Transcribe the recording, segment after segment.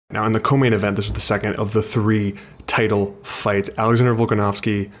Now, in the co-main event, this was the second of the 3 title fights. Alexander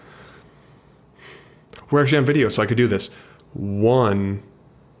Volkanovski, we're actually on video, so I could do this. One,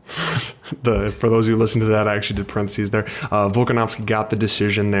 for those who listen to that, I actually did parentheses there. Volkanovski got the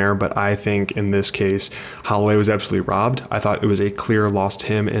decision there, but I think in this case, Holloway was absolutely robbed. I thought it was a clear loss to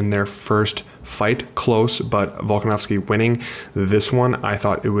him in their first fight, close, but Volkanovski winning. This one, I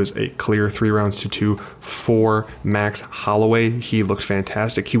thought it was a clear 3-2 for Max Holloway. He looked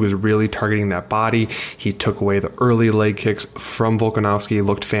fantastic. He was really targeting that body. He took away the early leg kicks from Volkanovski. He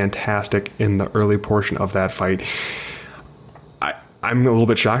looked fantastic in the early portion of that fight. I'm a little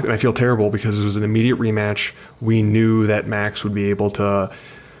bit shocked, and I feel terrible because it was an immediate rematch. We knew that Max would be able to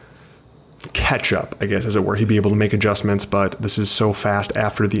catch up, I guess, as it were. He'd be able to make adjustments, but this is so fast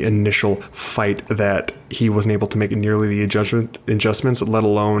after the initial fight that he wasn't able to make nearly the adjustments, let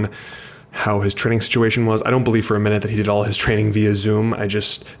alone how his training situation was. I don't believe for a minute that he did all his training via Zoom. I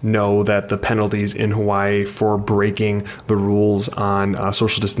just know that the penalties in Hawaii for breaking the rules on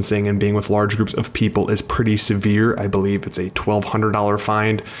social distancing and being with large groups of people is pretty severe. I believe it's a $1,200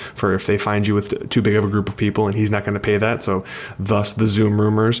 fine for if they find you with too big of a group of people, and he's not going to pay that. So thus the Zoom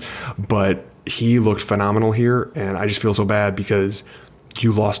rumors. But he looked phenomenal here, and I just feel so bad because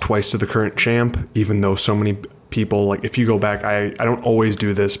you lost twice to the current champ, even though so many people, like if you go back, I don't always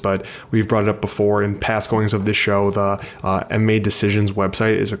do this, but we've brought it up before in past goings of this show. The MMA Decisions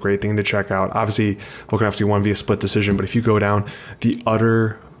website is a great thing to check out. Obviously, Volkanovski won via split decision, but if you go down, the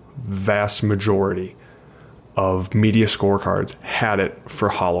utter vast majority of media scorecards had it for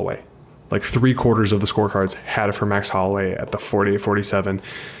Holloway. Like 3/4 of the scorecards had it for Max Holloway at the 48-47.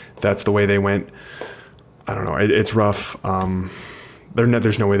 That's the way they went. I don't know. It's rough.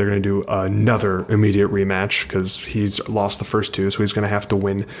 There's no way they're going to do another immediate rematch because he's lost the first 2, so he's going to have to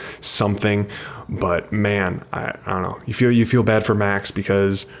win something. But man, I don't know. You feel bad for Max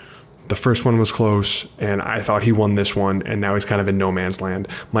because the first one was close, and I thought he won this one, and now he's kind of in no man's land.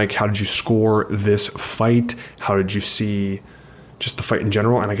 Mike, how did you score this fight? How did you see just the fight in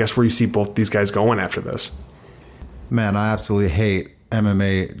general? And I guess where you see both these guys going after this? Man, I absolutely hate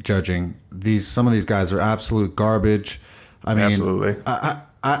MMA judging. Some of these guys are absolute garbage. I mean, absolutely.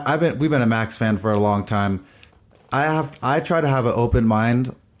 We've been a Max fan for a long time. I try to have an open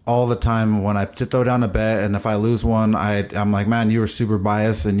mind all the time when I throw down a bet, and if I lose one, I'm like, man, you were super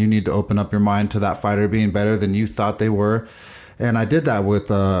biased, and you need to open up your mind to that fighter being better than you thought they were. And I did that with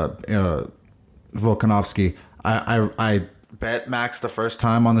Volkanovski. I bet Max the first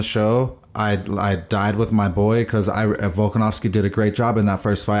time on the show. I died with my boy because Volkanovski did a great job in that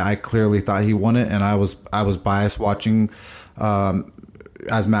first fight. I clearly thought he won it, and I was biased watching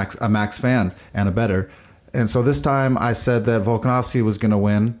as a Max fan and a bettor. And so this time I said that Volkanovski was going to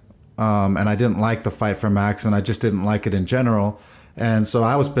win, and I didn't like the fight for Max, and I just didn't like it in general. And so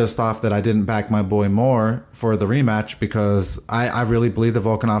I was pissed off that I didn't back my boy more for the rematch because I really believe that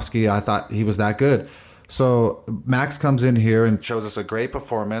Volkanovski, I thought he was that good. So Max comes in here and shows us a great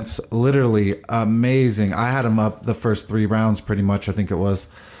performance, literally amazing. I had him up the first 3 rounds pretty much, I think it was.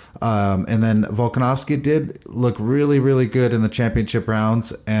 And then Volkanovski did look really, really good in the championship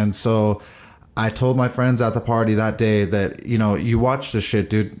rounds. And so I told my friends at the party that day that, you watch this shit,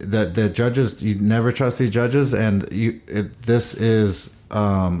 dude. The judges, you never trust these judges. And this is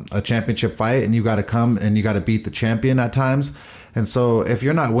a championship fight, and you got to come and you got to beat the champion at times. And so if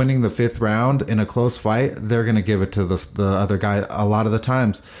you're not winning the 5th round in a close fight, they're going to give it to the other guy a lot of the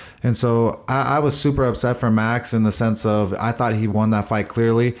times. And so I was super upset for Max in the sense of I thought he won that fight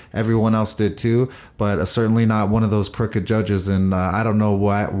clearly. Everyone else did too, but certainly not one of those crooked judges. And I don't know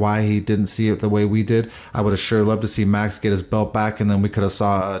why he didn't see it the way we did. I would have sure loved to see Max get his belt back, and then we could have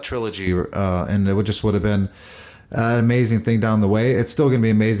saw a trilogy, and it would have been an amazing thing down the way. It's still going to be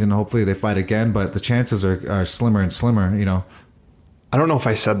amazing. Hopefully they fight again, but the chances are slimmer and slimmer, I don't know if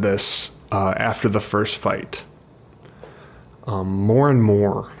I said this after the first fight. More and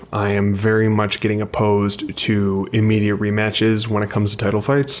more, I am very much getting opposed to immediate rematches when it comes to title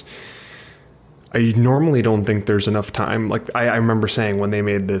fights. I normally don't think there's enough time. Like I remember saying when they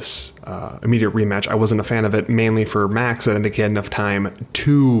made this immediate rematch, I wasn't a fan of it, mainly for Max. I didn't think he had enough time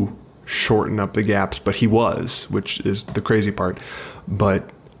to shorten up the gaps, but he was, which is the crazy part. But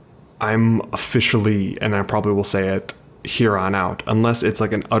I'm officially, and I probably will say it here on out, unless it's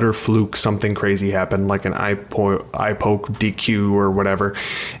like an utter fluke, something crazy happened, like an eye poke DQ or whatever.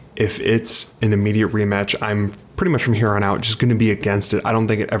 If it's an immediate rematch, I'm pretty much from here on out just going to be against it. I don't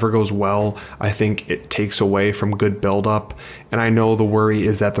think it ever goes well. I think it takes away from good buildup. And I know the worry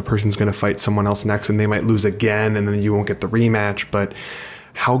is that the person's going to fight someone else next and they might lose again and then you won't get the rematch. But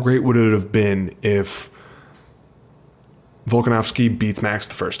how great would it have been if Volkanovski beats Max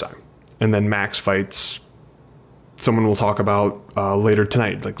the first time, and then Max fights someone we'll talk about later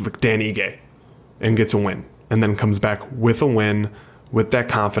tonight, like Dan Ige, and gets a win, and then comes back with a win, with that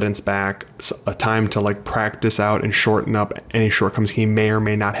confidence back, a time to like practice out and shorten up any shortcomings he may or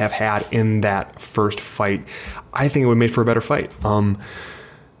may not have had in that first fight. I think it would have made for a better fight.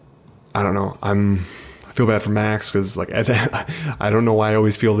 I don't know. I feel bad for Max because like I don't know why I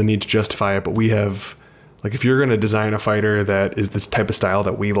always feel the need to justify it, but we have, like, if you're going to design a fighter that is this type of style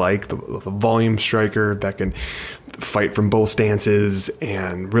that we like, the volume striker that can fight from both stances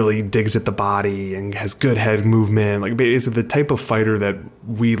and really digs at the body and has good head movement, like is the type of fighter that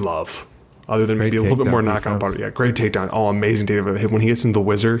we love, other than maybe a little bit more knockout power. Yeah, great takedown. Oh, amazing takedown. When he gets into the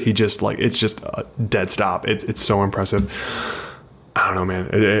whizzer, he just like, it's just a dead stop. It's so impressive. I don't know, man.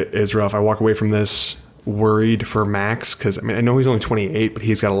 It's rough. I walk away from this worried for Max because I mean, I know he's only 28, but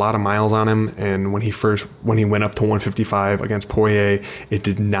he's got a lot of miles on him. And when he went up to 155 against Poirier, it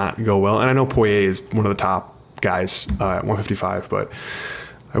did not go well. And I know Poirier is one of the top guys at 155, but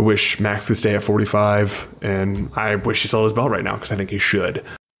I wish Max could stay at 45, and I wish he sold his belt right now because I think he should.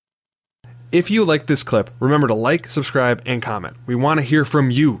 If you like this clip, remember to like, subscribe, and comment. We want to hear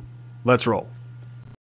from you. Let's roll.